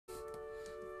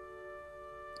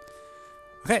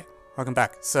Okay, welcome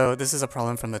back. So this is a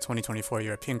problem from the 2024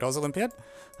 European Girls Olympiad.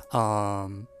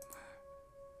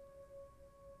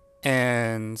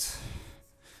 And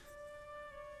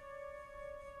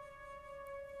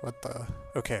what the?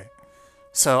 Okay.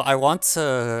 So I want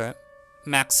to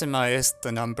maximize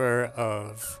the number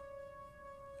of.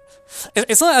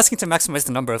 It's not asking to maximize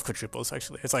the number of quadruples,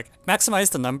 actually. It's like maximize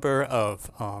the number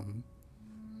of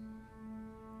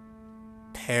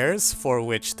pairs for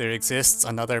which there exists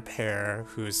another pair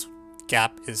whose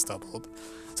gap is doubled.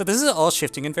 So this is all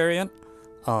shifting invariant.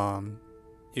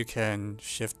 You can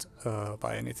shift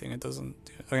by anything. It doesn't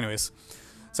do. Anyways,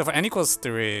 so for n equals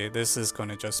 3, this is going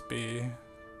to just be,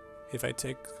 if I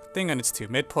take thing and its two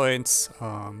midpoints,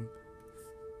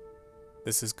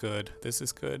 this is good, this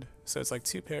is good. So it's like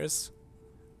 2 pairs.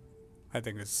 I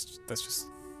think that's just,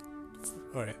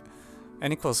 alright.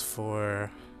 N equals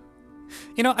 4.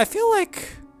 You know, I feel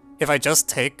like if I just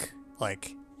take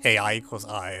like AI equals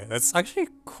I, that's actually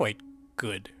quite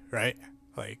good, right?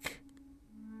 Like,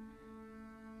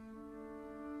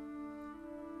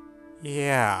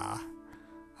 yeah.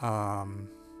 Can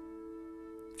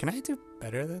I do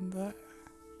better than that?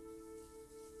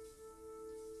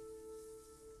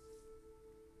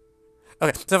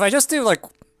 Okay, so if I just do like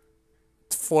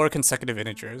 4 consecutive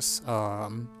integers,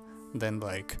 then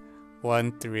like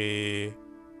 1, 3,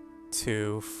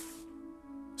 2,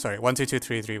 sorry, 1, 2, 2,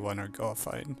 3, 3, 1 are all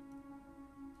fine.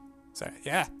 Sorry,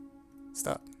 yeah,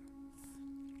 stop.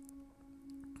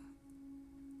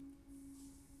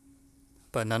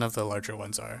 But none of the larger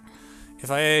ones are.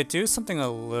 If I do something a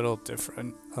little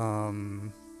different,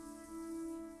 1,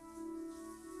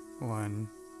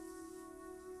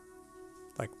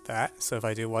 like that. So if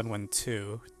I do 1, 1,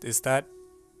 2, is that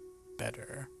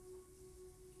better?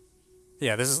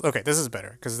 Yeah, this is okay. This is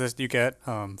better because this you get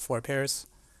 4 pairs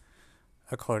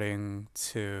according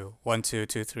to 1, 2,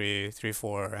 2, 3, 3,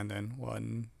 4, and then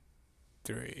 1,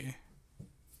 3.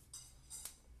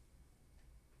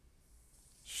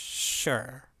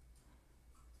 Sure.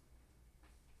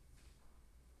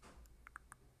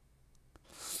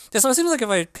 So it seems like if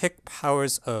I pick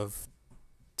powers of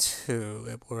 2,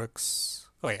 it works.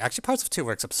 Oh, wait, actually, powers of 2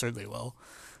 works absurdly well.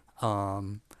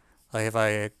 Like if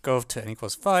I go to n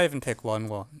equals 5 and pick 1,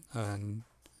 1, and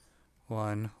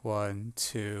 1, 1,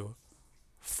 2,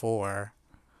 4.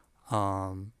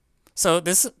 So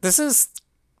this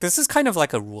is kind of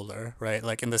like a ruler, right?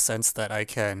 Like in the sense that I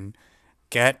can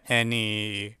get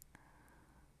any.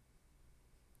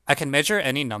 I can measure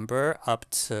any number up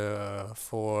to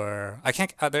 4. I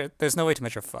can't. There's no way to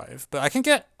measure 5, but I can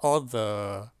get all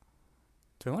the.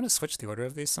 Do I want to switch the order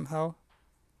of these somehow?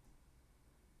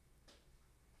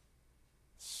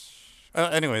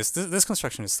 Anyways, this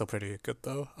construction is still pretty good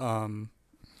though.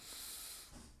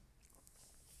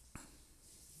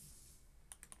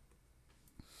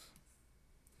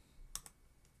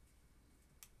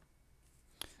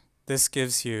 This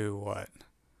gives you what?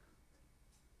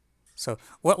 So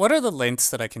what are the lengths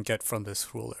that I can get from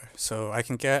this ruler? So I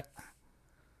can get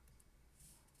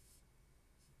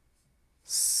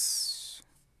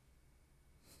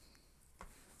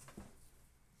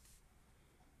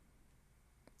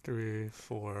 3,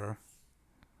 4,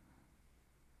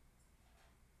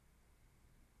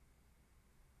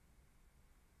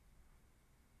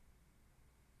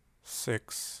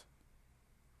 6.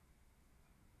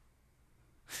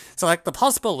 So like the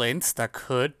possible lengths that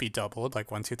could be doubled, like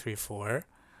 1, 2, 3, 4,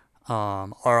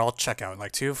 are all check out.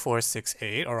 Like 2, 4, 6,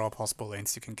 8 are all possible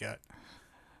lengths you can get.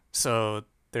 So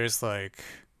there's like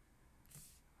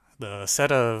the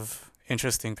set of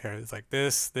interesting pairs like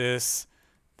this, this,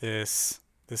 this,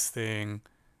 this thing,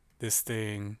 this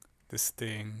thing, this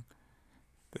thing,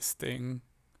 this thing.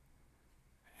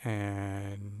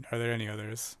 And are there any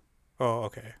others? Oh,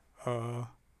 okay.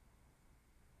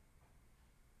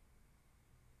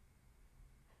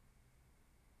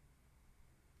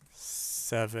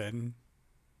 7.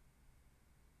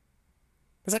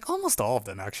 It's like almost all of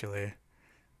them actually.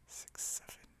 6,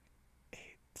 7, 8.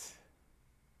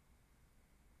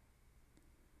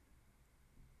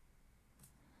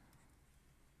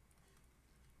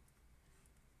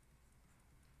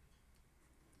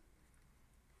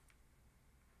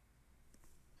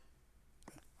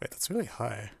 Wait, that's really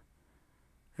high.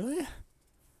 Really?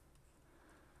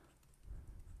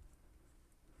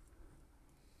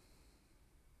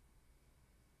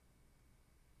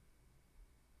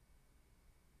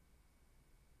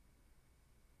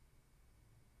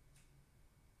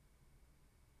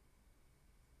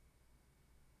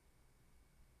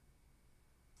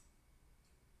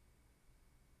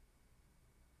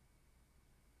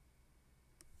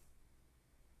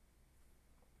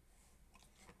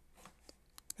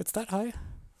 It's that high?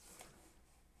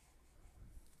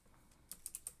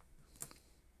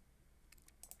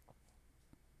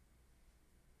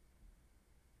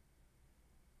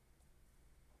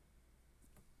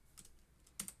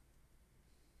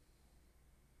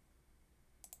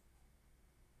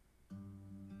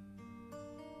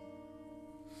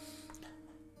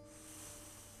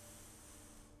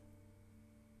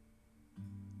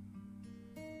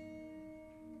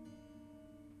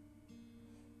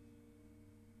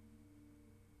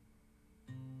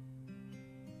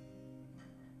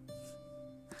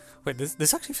 Wait,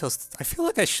 this actually feels... I feel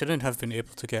like I shouldn't have been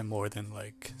able to get more than,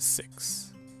 like,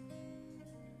 6.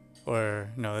 Or,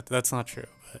 no, that's not true,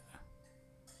 but...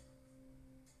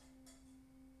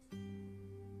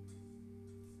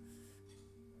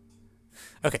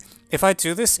 Okay, if I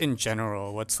do this in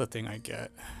general, what's the thing I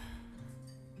get?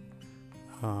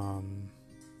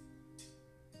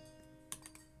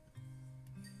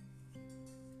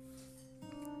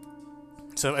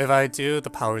 So if I do the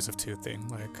powers of 2 thing,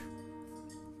 like...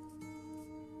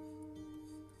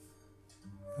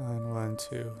 1,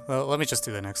 2... Well, let me just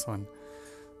do the next one.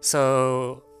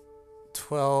 So...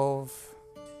 12...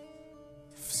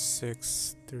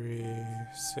 6, 3,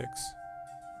 6...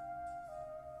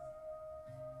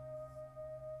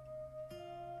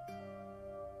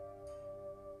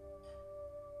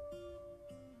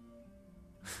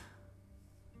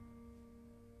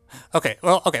 Okay,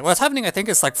 well, what's happening, I think,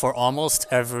 is like for almost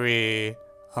every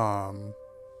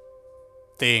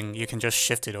thing, you can just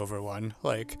shift it over 1.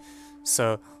 Like,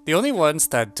 so the only ones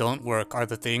that don't work are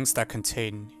the things that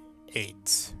contain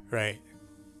 8, right?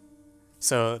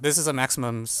 So this is the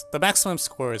maximum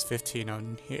score is 15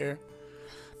 on here.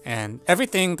 And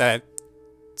everything that,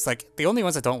 it's like, the only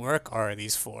ones that don't work are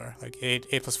these 4. Like 8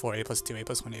 plus 4, 8 plus 2, 8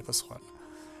 plus 1, 8 plus 1.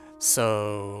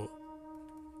 So...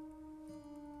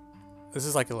 this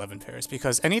is like 11 pairs,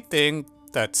 because anything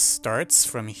that starts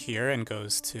from here and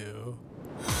goes to, you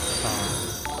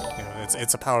know,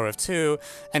 it's a power of 2.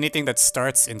 Anything that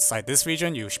starts inside this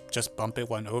region, you just bump it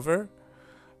 1 over,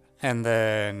 and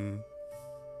then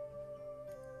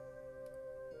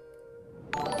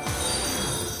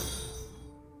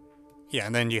yeah,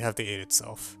 and then you have the 8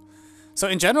 itself. So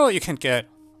in general, you can get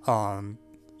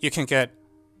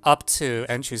up to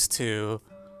n choose 2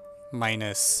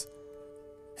 minus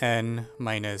n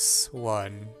minus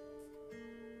 1,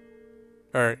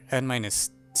 or n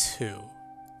minus 2.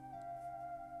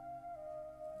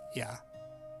 Yeah.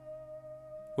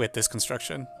 With this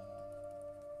construction.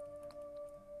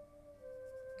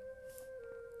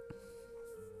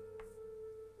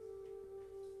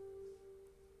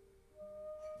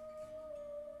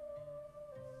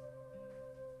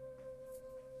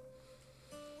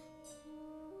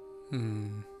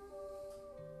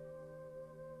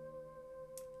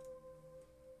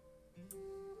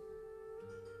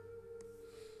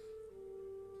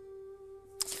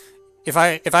 If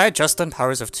I had just done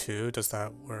powers of 2, does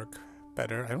that work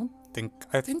better?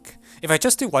 I think if I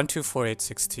just do 1, 2, 4, 8,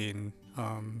 16,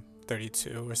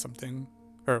 32 or something,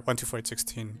 or 1, 2, 4, 8,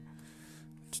 16. 1,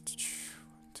 2,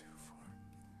 4.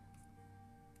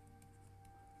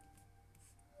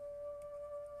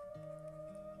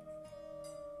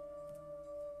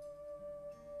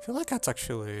 I feel like that's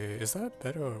actually, is that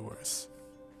better or worse?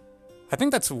 I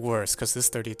think that's worse because this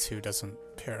 32 doesn't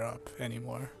pair up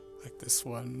anymore. Like this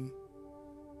one.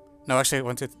 No, actually,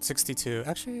 1 to 62.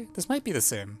 Actually, this might be the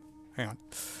same. Hang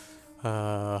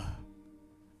on.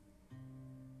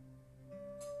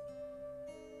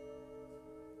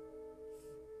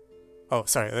 Oh,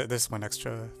 sorry. There's one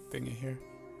extra thingy here.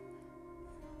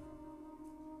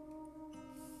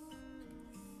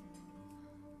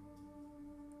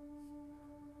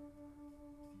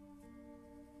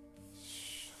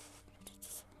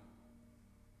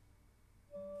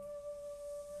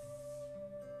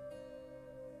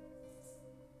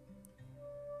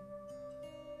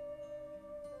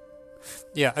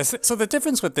 Yeah, so the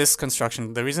difference with this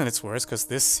construction, the reason it's worse, because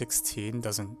this 16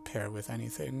 doesn't pair with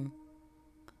anything.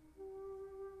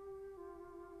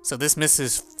 So this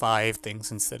misses 5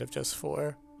 things instead of just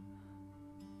 4.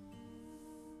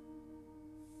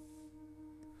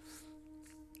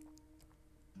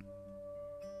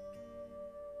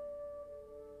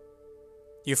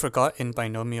 You forgot in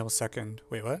binomial second.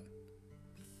 Wait, what?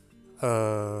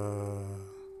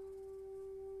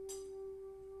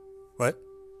 What?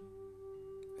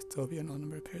 There'll be an odd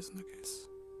number of pairs in that case.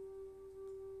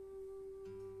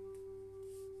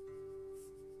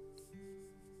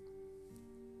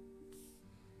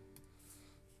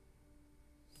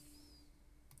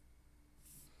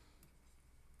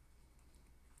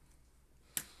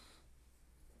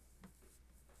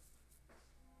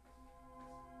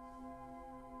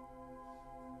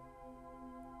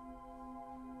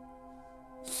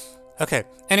 Okay,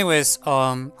 anyways,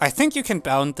 I think you can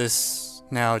bound this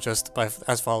now just by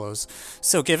as follows.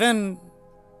 So given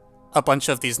a bunch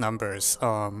of these numbers,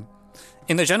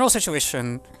 in the general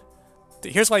situation,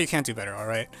 here's why you can't do better,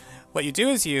 alright? What you do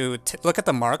is you look at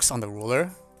the marks on the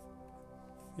ruler.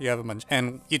 You have a bunch,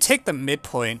 and you take the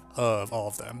midpoint of all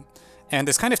of them. And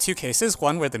there's kind of 2 cases,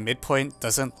 one where the midpoint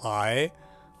doesn't lie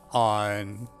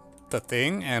on the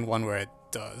thing, and one where it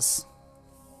does.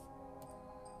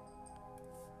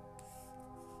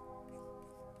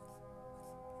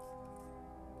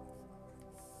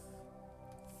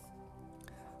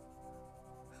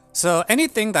 So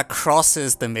anything that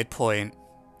crosses the midpoint,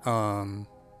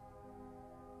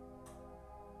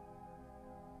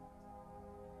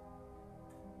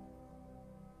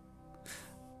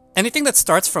 anything that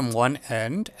starts from one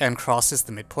end and crosses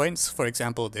the midpoints, for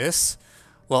example this,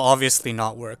 will obviously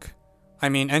not work. I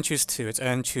mean, n choose 2, it's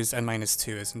n choose n minus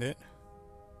 2, isn't it?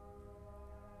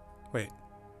 Wait.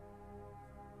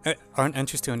 Aren't n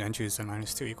choose 2 and n choose n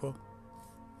minus 2 equal?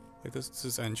 Like this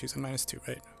is n choose n minus 2,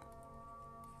 right?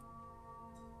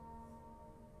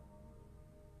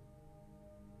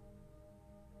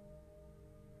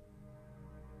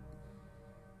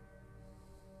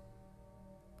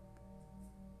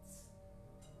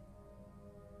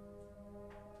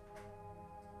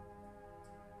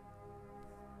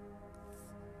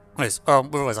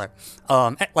 Where was I?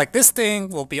 Like this thing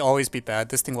will always be bad.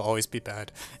 This thing will always be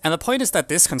bad. And the point is that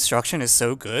this construction is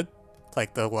so good.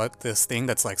 Like this thing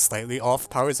that's like slightly off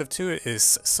powers of 2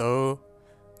 is so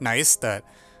nice that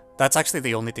that's actually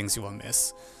the only things you will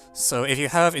miss. So if you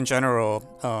have in general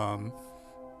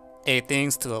A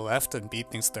things to the left and B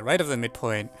things to the right of the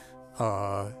midpoint,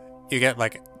 you get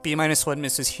like B minus 1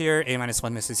 misses here, A minus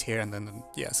 1 misses here, and then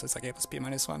yeah, so it's like A plus B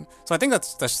minus 1. So I think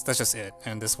that's just it,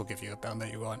 and this will give you a bound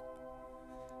that you want.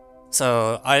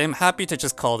 So I am happy to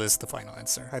just call this the final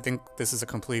answer. I think this is a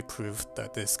complete proof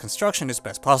that this construction is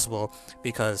best possible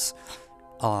because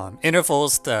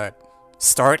intervals that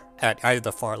start at either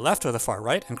the far left or the far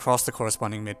right and cross the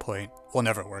corresponding midpoint will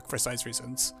never work for size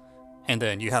reasons. And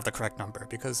then you have the correct number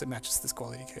because it matches this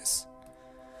quality case.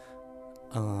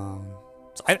 So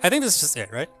I think this is just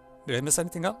it, right? Did I miss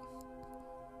anything up?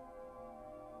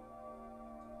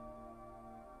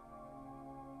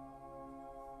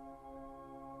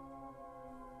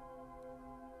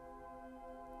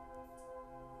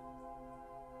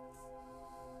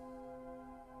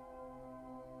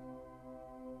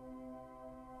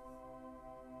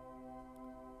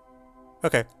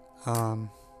 Okay.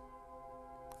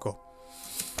 Cool.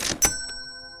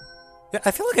 Yeah,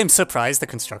 I feel like I'm surprised the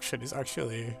construction is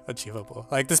actually achievable.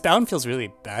 Like, this bound feels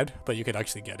really bad, but you could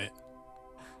actually get it.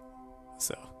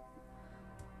 So.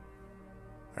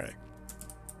 Alright.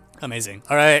 Amazing.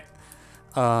 Alright.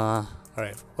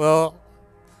 Alright. Well,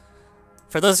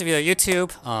 for those of you at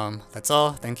YouTube, that's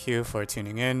all. Thank you for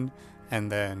tuning in.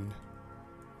 And then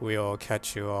we'll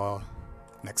catch you all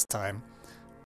next time.